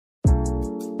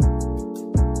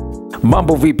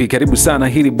Mambo vipi? Karibu sana,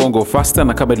 hili Bongo Faster,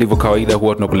 na kama ilivyo kawaida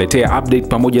huwa tunakuletea update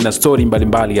pamoja na story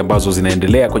mbalimbali ambazo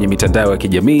zinaendelea kwenye mitandao ya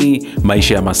kijamii,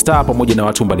 maisha ya mastaa pamoja na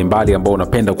watu mbalimbali ambao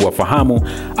unapenda kuwafahamu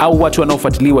au watu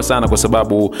wanaofuatiliwa sana, kwa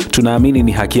sababu tunaamini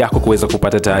ni haki yako kuweza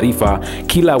kupata taarifa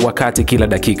kila wakati, kila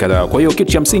dakika. Kwa hiyo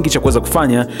kitu cha msingi cha kuweza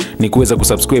kufanya ni kuweza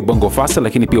kusubscribe Bongo Faster,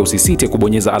 lakini pia usisite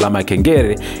kubonyeza alama ya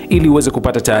kengele ili uweze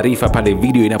kupata taarifa pale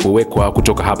video inapowekwa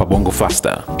kutoka hapa Bongo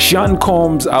Faster. Sean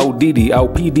Combs au Diddy au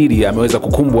P.DIDY ameweza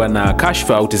kukumbwa na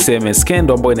kashfa au tuseme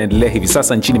skendo ambayo inaendelea hivi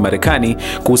sasa nchini Marekani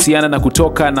kuhusiana na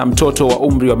kutoka na mtoto wa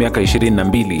umri wa miaka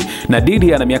 22, na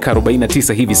Diddy ana miaka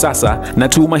 49 hivi sasa, na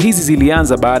tuhuma hizi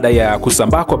zilianza baada ya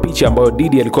kusambaa kwa picha ambayo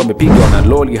Diddy alikuwa amepigwa na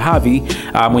LORI HARVEY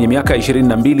mwenye miaka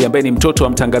 22 ambaye ni mtoto wa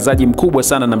mtangazaji mkubwa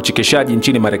sana na mcekeshaji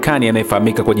nchini Marekani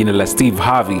anayefahamika kwa jina la Steve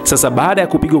Harvey. Sasa baada ya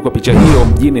kupigwa kwa picha hiyo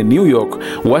mjini New York,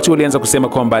 watu walianza kusema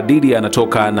kwamba Diddy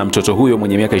anatoka na mtoto huyo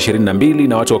mwenye miaka 22,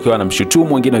 na watu wakiwa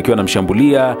wanamshutumu, wengine wakiwa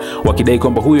wanamshambulia wakidai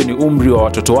kwamba huyo ni umri wa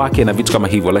watoto wake na vitu kama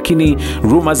hivyo. Lakini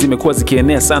rumors zimekuwa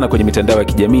zikienea sana kwenye mitandao ya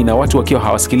kijamii na watu wakiwa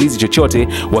hawasikilizi chochote,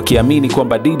 wakiamini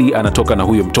kwamba Diddy anatoka na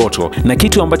huyo mtoto, na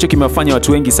kitu ambacho kimewafanya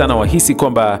watu wengi sana wahisi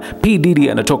kwamba P.DIDY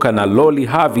anatoka na LORI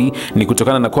HARVEY ni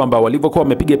kutokana na kwamba walivyokuwa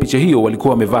wamepiga picha hiyo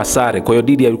walikuwa wamevaa sare. Kwa hiyo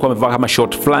Diddy alikuwa amevaa kama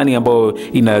short fulani ambayo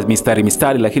ina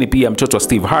mistari, lakini pia mtoto wa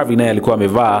Steve Harvey naye alikuwa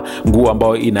amevaa nguo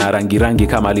ambayo ina rangi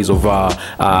kama alizovaa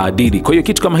Diddy. Kwa hiyo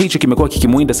kitu kama hicho kimekuwa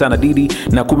kikimuinda sana Diddy,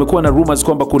 na kumekuwa na rumors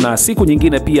kwamba kuna siku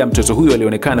nyingine pia mtoto huyo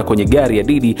alionekana kwenye gari ya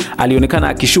Diddy, alionekana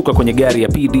akishuka kwenye gari ya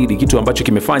P.DIDY, kitu ambacho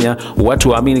kimefanya watu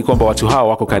waamini kwamba watu hawa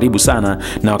wako karibu sana,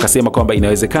 na wakasema kwamba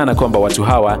inawezekana kwamba watu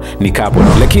hawa ni couple.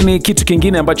 Lakini kitu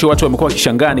kingine ambacho watu wamekuwa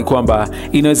wakishangaa ni kwamba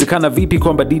inawezekana vipi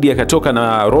kwamba Diddy akatoka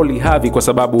na LORI HARVEY, kwa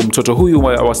sababu mtoto huyu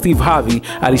wa Steve Harvey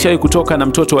alishawahi kutoka na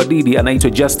mtoto wa Diddy anaitwa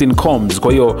Justin Combs.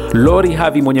 Kwa hiyo LORI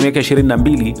HARVEY mwenye miaka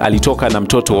 22 alitoka na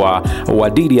mtoto wa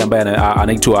Diddy ambaye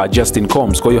anaitwa Justin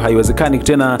Combs. Kwa hiyo haiwezekani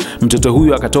tena mtoto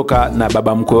huyu akatoka na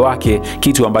baba mkwe wake,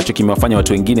 kitu ambacho kimewafanya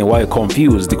watu wengine wawe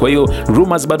confused. Kwa hiyo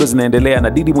rumors bado zinaendelea, na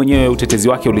Diddy mwenyewe utetezi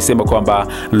wake ulisema kwamba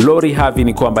LORI HARVEY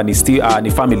ni kwamba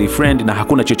ni family friend na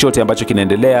hakuna chochote ambacho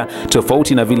kinaendelea,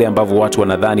 tofauti na vile ambavyo watu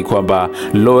wanadhani kwamba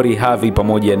LORI HARVEY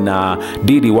pamoja na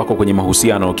Diddy wako kwenye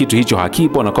mahusiano. Kitu hicho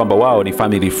hakipo, na kwamba wao ni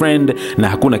family friend na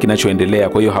hakuna kinachoendelea.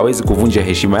 Kwa hiyo hawezi kuvunja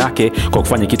heshima yake kwa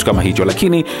kufanya kitu kama hicho,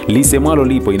 lakini lisemwalo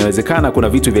lipo, inawezekana kuna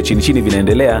vitu vya chini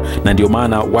vinaendelea, na ndio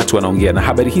maana watu wanaongea, na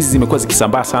habari hizi zimekuwa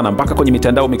zikisambaa sana mpaka kwenye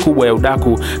mitandao mikubwa ya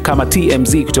udaku kama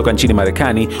TMZ kutoka nchini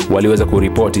Marekani waliweza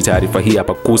kuripoti taarifa hii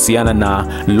hapa kuhusiana na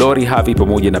LORI HARVEY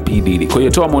pamoja na P.DIDY. Kwa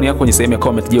hiyo toa maoni yako kwenye sehemu ya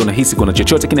comment. Je, unahisi kuna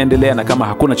chochote kinaendelea? Na kama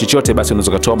hakuna chochote, basi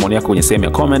unaweza kutoa maoni yako kwenye sehemu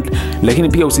ya comment, lakini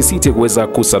pia usisite kuweza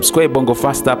kusubscribe Bongo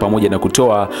Faster pamoja na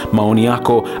kutoa maoni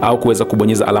yako au kuweza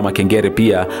kubonyeza alama kengele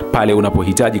pia pale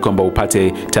unapohitaji kwamba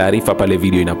upate taarifa pale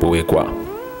video inapowekwa.